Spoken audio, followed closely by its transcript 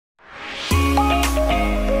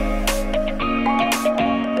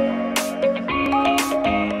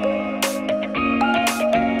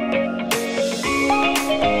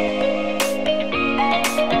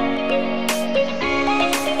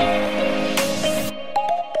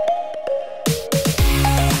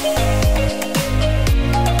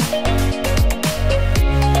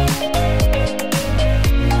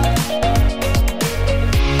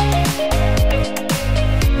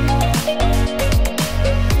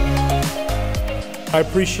I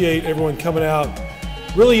appreciate everyone coming out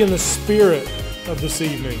really in the spirit of this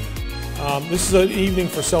evening. This is an evening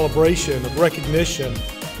for celebration, of recognition.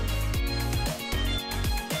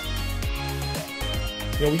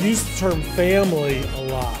 You know, we use the term family a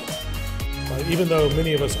lot. Even though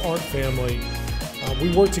many of us aren't family,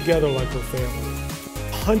 we work together like we're family.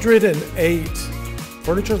 108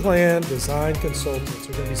 Furnitureland design consultants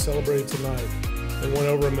are going to be celebrated tonight. They won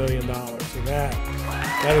over $1 million, and that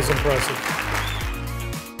is impressive.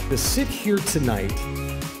 To sit here tonight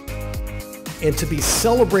and to be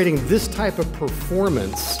celebrating this type of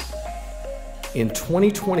performance in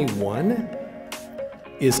 2021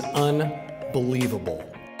 is unbelievable.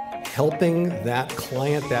 Helping that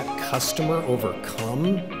client, that customer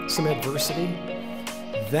overcome some adversity,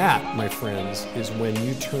 that, my friends, is when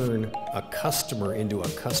you turn a customer into a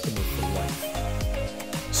customer for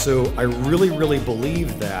life. So I really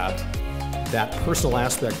believe that that personal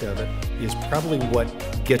aspect of it is probably what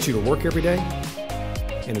gets you to work every day,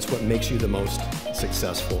 and it's what makes you the most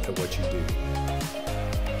successful at what you do.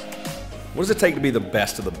 What does it take to be the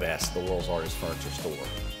best of the best, the world's largest furniture store?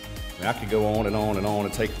 I mean, I could go on and on and on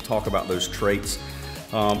and talk about those traits.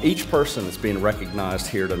 Each person that's being recognized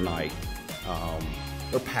here tonight,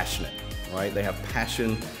 they're passionate, right? They have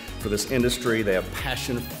passion for this industry, they have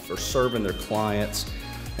passion for serving their clients,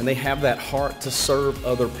 and they have that heart to serve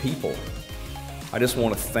other people. I just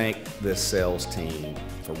want to thank this sales team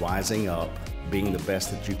for rising up, being the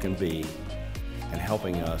best that you can be, and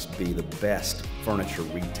helping us be the best furniture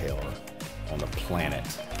retailer on the planet.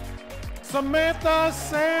 Samantha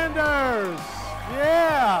Sanders,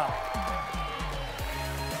 yeah.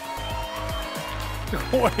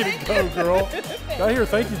 Way to go, girl. Got here,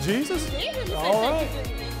 thank you, Jesus. All right.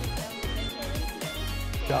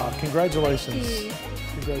 God, congratulations.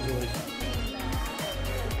 Congratulations.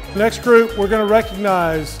 Next group we're going to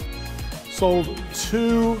recognize sold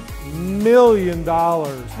 $2 million.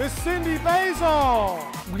 Miss Cindy Basil.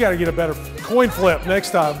 We got to get a better coin flip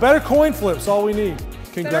next time. Better coin flip's all we need.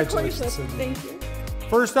 Congratulations, Cindy. Thank you.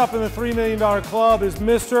 First up in the $3 million club is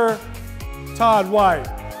Mr. Todd White.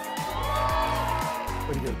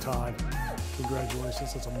 Way to go, Todd.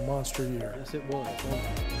 Congratulations, that's a monster year. Yes, it was.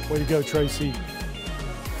 Way to go, Tracy.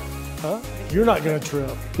 Huh? You're not going to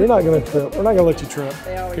trip. You're not going to trip. We're not going to let you trip.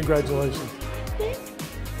 Congratulations.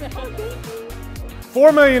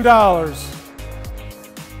 $4 million.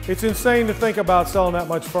 It's insane to think about selling that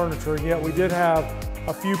much furniture, and yet we did have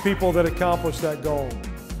a few people that accomplished that goal.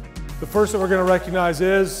 The first that we're going to recognize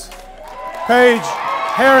is Paige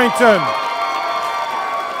Harrington.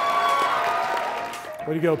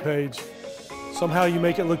 Way to go, Paige. Somehow you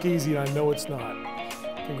make it look easy, and I know it's not.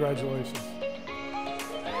 Congratulations.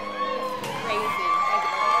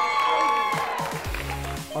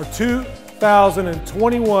 Our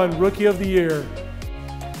 2021 Rookie of the Year,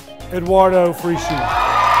 Eduardo Frischio.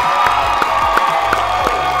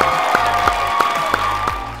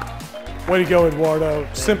 Way to go, Eduardo.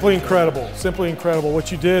 Simply incredible, simply incredible. What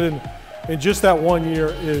you did in just that 1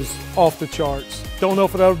 year is off the charts. Don't know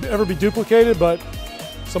if it'll ever be duplicated, but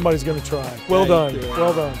somebody's going to try. Well done,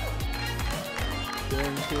 well done.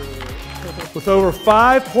 With over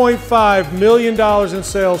 $5.5 million in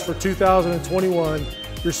sales for 2021,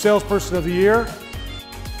 your Salesperson of the Year,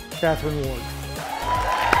 Catherine Ward.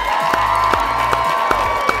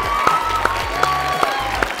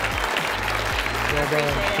 Well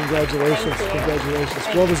done. Congratulations. Congratulations.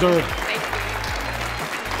 Well deserved.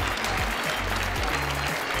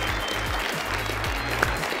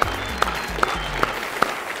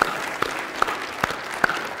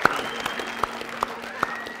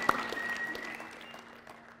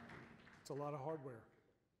 It's a lot of hardware.